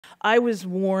I was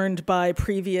warned by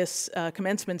previous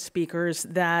commencement speakers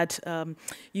that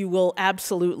you will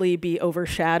absolutely be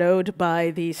overshadowed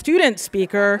by the student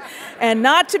speaker and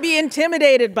not to be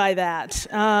intimidated by that.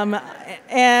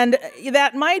 And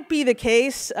that might be the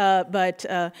case but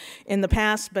in the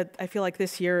past, but I feel like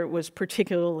this year it was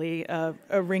particularly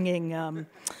a ringing.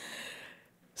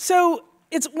 So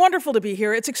it's wonderful to be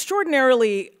here. It's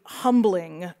extraordinarily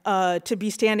humbling to be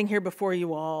standing here before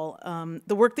you all.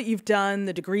 The work that you've done,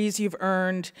 the degrees you've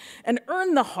earned, and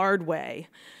earned the hard way,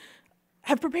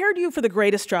 have prepared you for the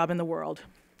greatest job in the world,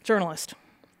 journalist.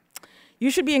 You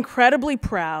should be incredibly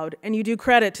proud, and you do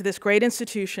credit to this great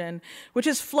institution, which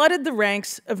has flooded the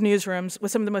ranks of newsrooms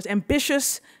with some of the most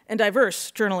ambitious and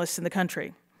diverse journalists in the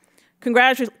country.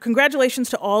 Congratulations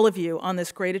to all of you on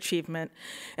this great achievement,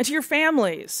 and to your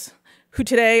families, who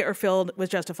today are filled with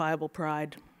justifiable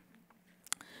pride.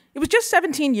 It was just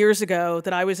 17 years ago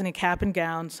that I was in a cap and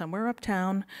gown somewhere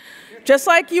uptown, just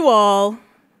like you all,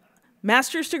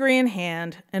 master's degree in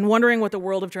hand, and wondering what the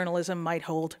world of journalism might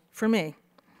hold for me.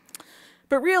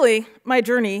 But really, my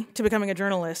journey to becoming a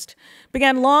journalist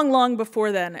began long, long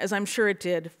before then, as I'm sure it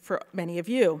did for many of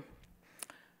you.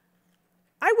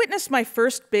 I witnessed my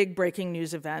first big breaking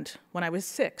news event when I was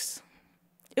 6.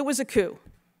 It was a coup.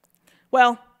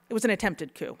 Well, it was an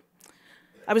attempted coup.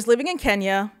 I was living in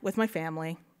Kenya with my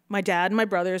family. My dad and my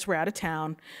brothers were out of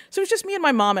town, so it was just me and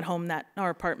my mom at home in our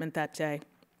apartment that day.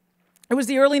 It was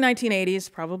the early 1980s,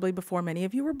 probably before many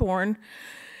of you were born.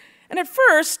 And at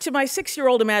first, to my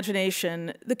 6-year-old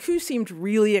imagination, the coup seemed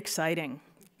really exciting.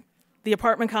 The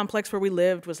apartment complex where we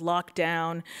lived was locked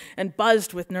down and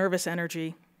buzzed with nervous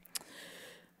energy.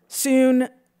 Soon,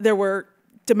 there were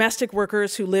domestic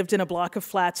workers who lived in a block of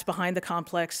flats behind the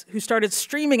complex who started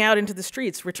streaming out into the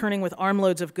streets, returning with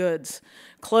armloads of goods,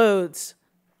 clothes,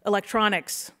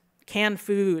 electronics, canned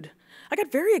food. I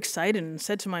got very excited and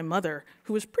said to my mother,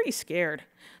 who was pretty scared,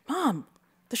 "Mom,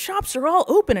 the shops are all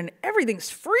open and everything's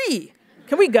free.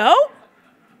 Can we go?"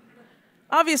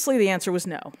 Obviously, the answer was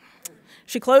no.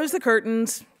 She closed the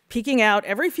curtains, peeking out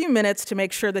every few minutes to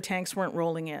make sure the tanks weren't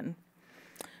rolling in.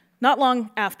 Not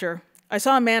long after, I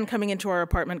saw a man coming into our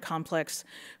apartment complex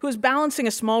who was balancing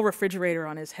a small refrigerator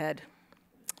on his head.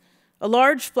 A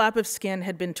large flap of skin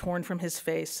had been torn from his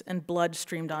face and blood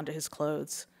streamed onto his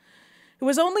clothes. It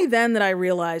was only then that I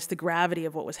realized the gravity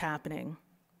of what was happening.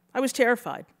 I was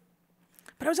terrified,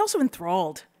 but I was also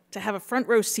enthralled to have a front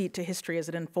row seat to history as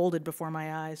it unfolded before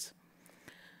my eyes.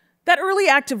 That early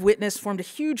act of witness formed a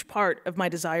huge part of my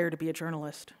desire to be a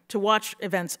journalist, to watch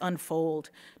events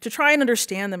unfold, to try and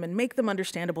understand them and make them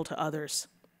understandable to others.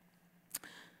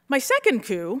 My second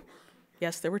coup,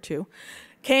 yes, there were two,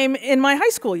 came in my high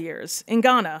school years in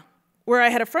Ghana, where I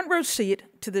had a front row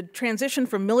seat to the transition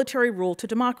from military rule to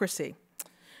democracy.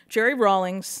 Jerry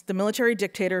Rawlings, the military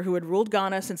dictator who had ruled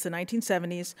Ghana since the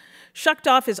 1970s, shucked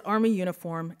off his army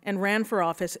uniform and ran for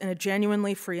office in a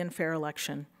genuinely free and fair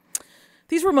election.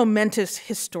 These were momentous,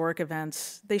 historic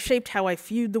events. They shaped how I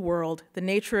viewed the world, the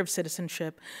nature of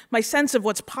citizenship, my sense of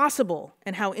what's possible,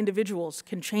 and how individuals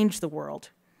can change the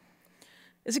world.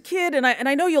 As a kid, and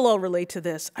I know you'll all relate to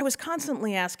this, I was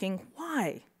constantly asking,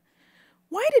 why?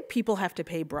 Why did people have to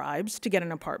pay bribes to get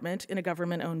an apartment in a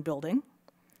government-owned building?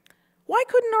 Why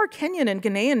couldn't our Kenyan and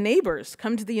Ghanaian neighbors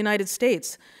come to the United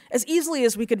States as easily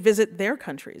as we could visit their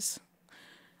countries?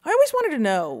 I always wanted to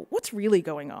know what's really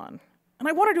going on. And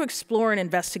I wanted to explore and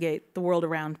investigate the world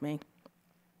around me.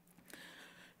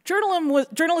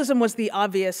 Journalism was the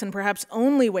obvious and perhaps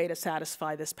only way to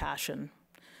satisfy this passion.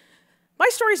 My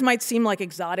stories might seem like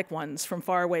exotic ones from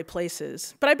faraway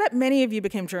places, but I bet many of you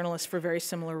became journalists for very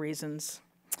similar reasons.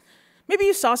 Maybe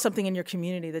you saw something in your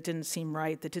community that didn't seem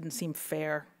right, that didn't seem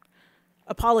fair.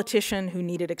 A politician who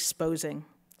needed exposing.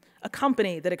 A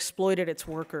company that exploited its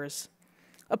workers.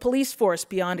 A police force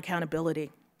beyond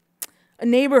accountability. A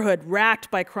neighborhood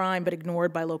racked by crime but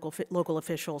ignored by local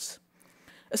officials.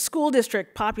 A school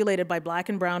district populated by black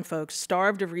and brown folks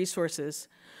starved of resources,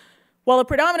 while a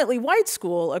predominantly white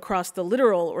school across the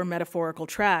literal or metaphorical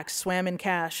tracks swam in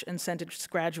cash and sent its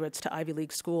graduates to Ivy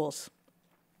League schools.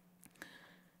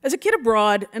 As a kid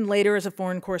abroad and later as a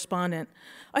foreign correspondent,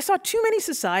 I saw too many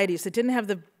societies that didn't have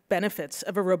the benefits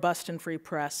of a robust and free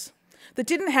press, that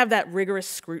didn't have that rigorous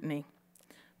scrutiny.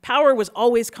 Power was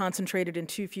always concentrated in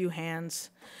too few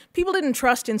hands. People didn't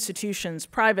trust institutions,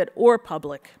 private or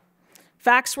public.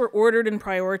 Facts were ordered and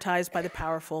prioritized by the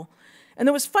powerful, and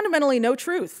there was fundamentally no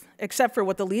truth, except for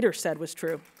what the leader said was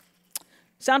true.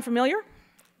 Sound familiar?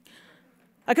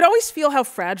 I could always feel how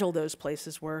fragile those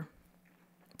places were.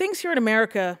 Things here in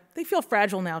America, they feel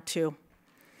fragile now too.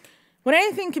 When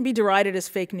anything can be derided as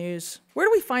fake news, where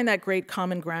do we find that great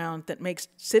common ground that makes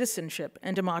citizenship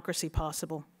and democracy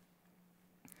possible?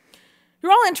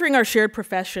 You're all entering our shared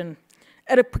profession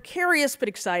at a precarious but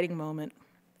exciting moment.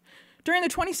 During the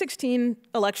 2016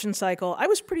 election cycle, I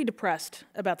was pretty depressed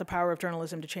about the power of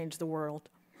journalism to change the world.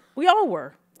 We all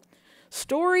were.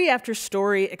 Story after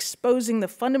story exposing the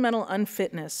fundamental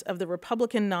unfitness of the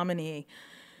Republican nominee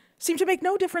seemed to make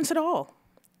no difference at all.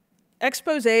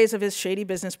 Exposés of his shady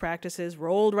business practices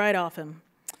rolled right off him.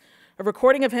 A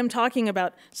recording of him talking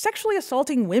about sexually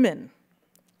assaulting women,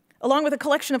 along with a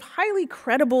collection of highly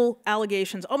credible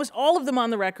allegations, almost all of them on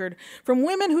the record, from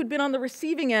women who'd been on the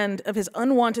receiving end of his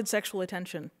unwanted sexual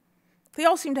attention. They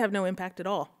all seemed to have no impact at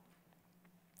all.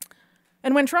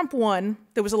 And when Trump won,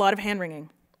 there was a lot of hand-wringing.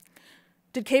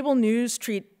 Did cable news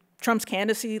treat Trump's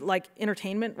candidacy like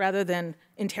entertainment rather than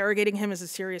interrogating him as a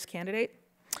serious candidate?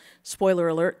 Spoiler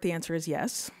alert, the answer is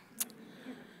yes.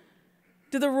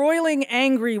 Did the roiling,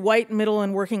 angry white, middle,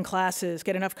 and working classes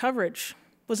get enough coverage?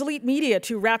 Was elite media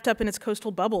too wrapped up in its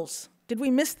coastal bubbles? Did we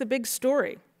miss the big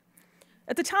story?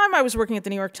 At the time, I was working at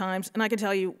the New York Times, and I can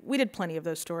tell you, we did plenty of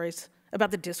those stories about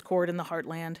the discord in the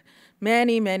heartland.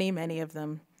 Many, many, many of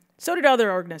them. So did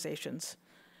other organizations.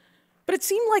 But it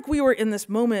seemed like we were in this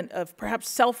moment of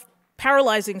perhaps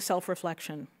paralyzing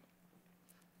self-reflection.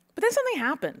 But then something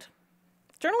happened.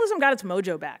 Journalism got its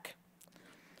mojo back.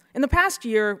 In the past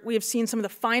year, we have seen some of the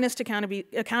finest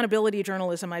accountability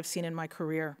journalism I've seen in my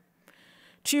career.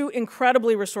 Two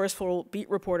incredibly resourceful beat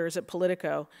reporters at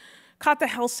Politico caught the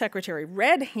health secretary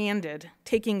red-handed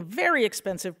taking very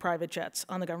expensive private jets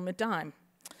on the government dime.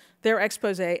 Their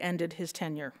expose ended his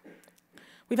tenure.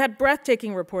 We've had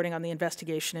breathtaking reporting on the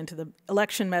investigation into the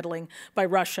election meddling by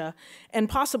Russia and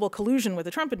possible collusion with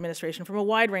the Trump administration from a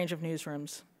wide range of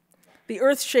newsrooms. The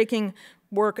earth-shaking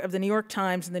work of the New York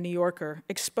Times and the New Yorker,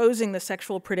 exposing the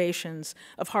sexual predations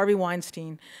of Harvey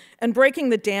Weinstein and breaking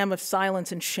the dam of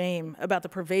silence and shame about the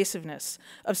pervasiveness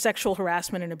of sexual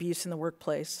harassment and abuse in the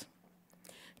workplace.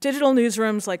 Digital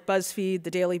newsrooms like BuzzFeed,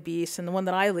 The Daily Beast, and the one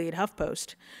that I lead,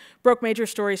 HuffPost, broke major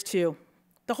stories too.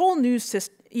 The whole news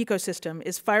ecosystem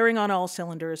is firing on all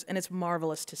cylinders, and it's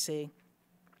marvelous to see.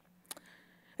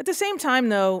 At the same time,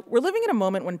 though, we're living in a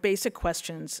moment when basic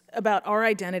questions about our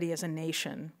identity as a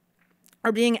nation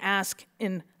are being asked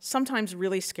in sometimes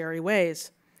really scary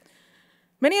ways.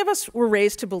 Many of us were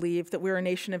raised to believe that we're a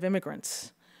nation of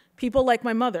immigrants, people like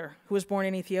my mother, who was born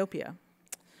in Ethiopia.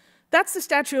 That's the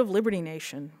Statue of Liberty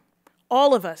nation.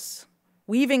 All of us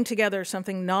weaving together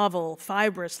something novel,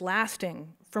 fibrous,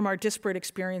 lasting from our disparate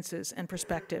experiences and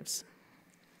perspectives.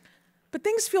 But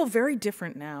things feel very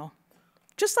different now.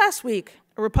 Just last week,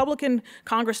 a Republican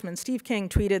Congressman, Steve King,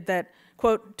 tweeted that,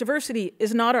 quote, "Diversity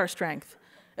is not our strength,"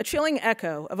 a chilling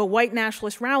echo of a white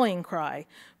nationalist rallying cry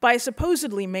by a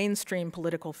supposedly mainstream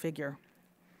political figure.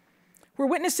 We're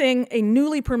witnessing a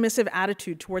newly permissive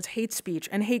attitude towards hate speech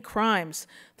and hate crimes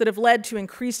that have led to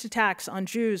increased attacks on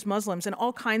Jews, Muslims, and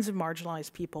all kinds of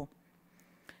marginalized people.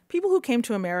 People who came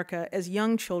to America as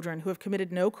young children who have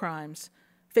committed no crimes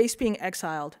face being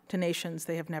exiled to nations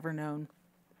they have never known.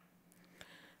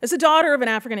 As a daughter of an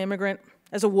African immigrant,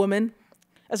 as a woman,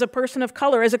 as a person of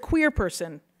color, as a queer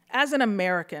person, as an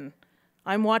American,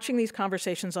 I'm watching these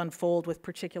conversations unfold with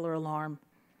particular alarm.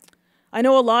 I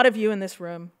know a lot of you in this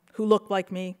room who look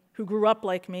like me, who grew up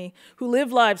like me, who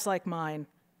live lives like mine,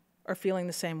 are feeling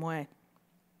the same way.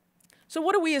 So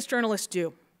what do we as journalists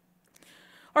do?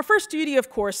 Our first duty, of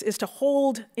course, is to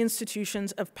hold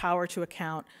institutions of power to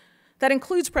account. That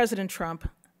includes President Trump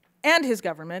and his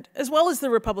government, as well as the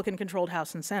Republican-controlled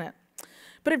House and Senate.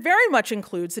 But it very much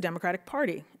includes the Democratic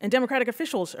Party and Democratic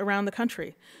officials around the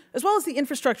country, as well as the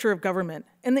infrastructure of government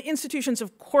and the institutions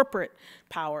of corporate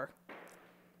power.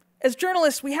 As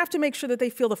journalists, we have to make sure that they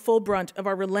feel the full brunt of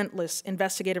our relentless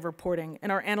investigative reporting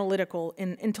and our analytical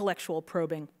and intellectual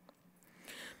probing.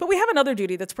 But we have another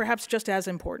duty that's perhaps just as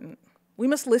important. We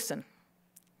must listen.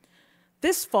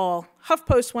 This fall,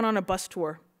 HuffPost went on a bus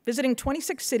tour, visiting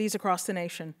 26 cities across the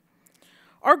nation.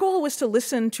 Our goal was to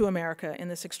listen to America in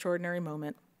this extraordinary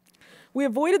moment. We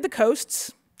avoided the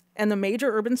coasts and the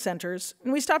major urban centers,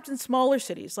 and we stopped in smaller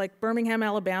cities like Birmingham,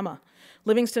 Alabama,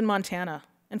 Livingston, Montana,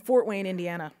 and Fort Wayne,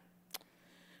 Indiana.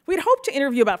 We'd hoped to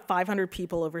interview about 500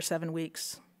 people over 7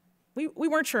 weeks. We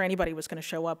weren't sure anybody was going to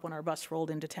show up when our bus rolled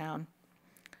into town.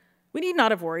 We need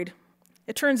not have worried.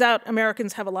 It turns out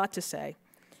Americans have a lot to say,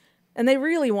 and they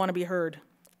really want to be heard.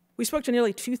 We spoke to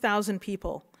nearly 2,000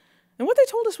 people, and what they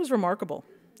told us was remarkable.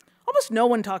 Almost no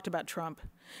one talked about Trump,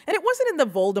 and it wasn't in the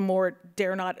Voldemort,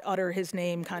 dare not utter his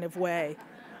name kind of way.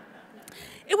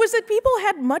 It was that people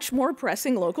had much more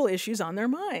pressing local issues on their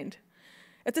mind.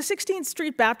 At the 16th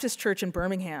Street Baptist Church in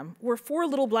Birmingham, where 4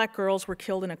 little black girls were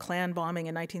killed in a Klan bombing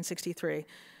in 1963,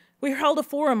 we held a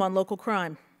forum on local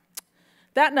crime.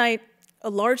 That night,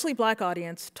 a largely black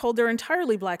audience told their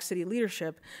entirely black city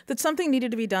leadership that something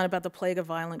needed to be done about the plague of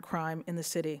violent crime in the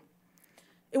city.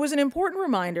 It was an important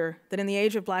reminder that in the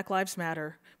age of Black Lives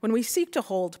Matter, when we seek to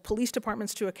hold police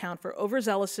departments to account for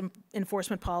overzealous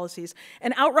enforcement policies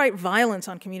and outright violence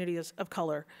on communities of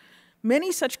color,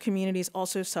 many such communities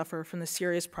also suffer from the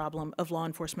serious problem of law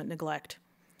enforcement neglect.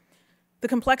 The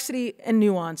complexity and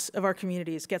nuance of our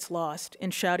communities gets lost in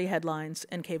shouty headlines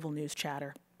and cable news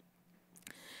chatter.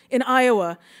 In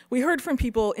Iowa, we heard from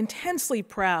people intensely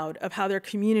proud of how their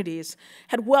communities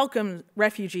had welcomed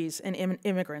refugees and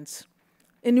immigrants.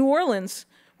 In New Orleans,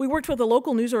 we worked with a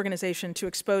local news organization to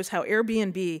expose how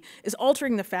Airbnb is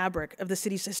altering the fabric of the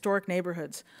city's historic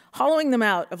neighborhoods, hollowing them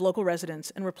out of local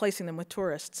residents and replacing them with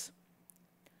tourists.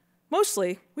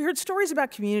 Mostly, we heard stories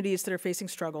about communities that are facing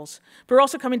struggles, but are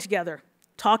also coming together,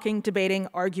 talking, debating,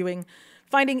 arguing,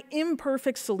 finding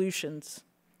imperfect solutions.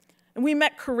 And we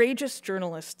met courageous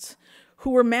journalists who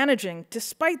were managing,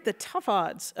 despite the tough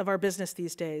odds of our business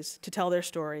these days, to tell their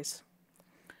stories.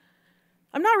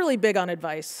 I'm not really big on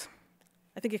advice.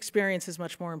 I think experience is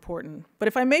much more important. But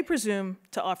if I may presume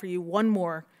to offer you one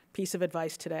more piece of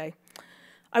advice today,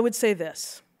 I would say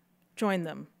this: join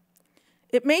them.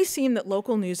 It may seem that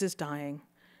local news is dying,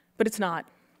 but it's not.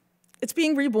 It's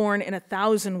being reborn in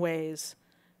 1,000 ways.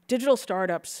 Digital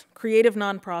startups, creative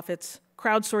nonprofits,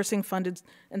 crowdsourcing funded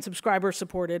and subscriber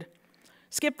supported.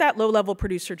 Skip that low-level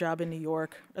producer job in New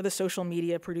York or the social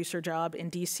media producer job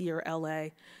in DC or LA.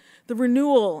 The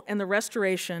renewal and the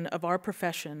restoration of our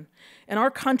profession and our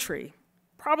country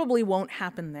probably won't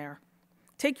happen there.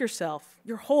 Take yourself,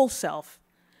 your whole self,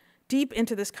 deep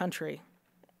into this country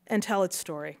and tell its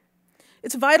story.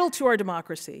 It's vital to our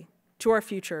democracy, to our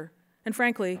future, and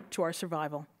frankly, to our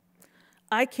survival.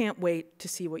 I can't wait to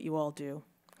see what you all do.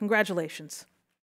 Congratulations.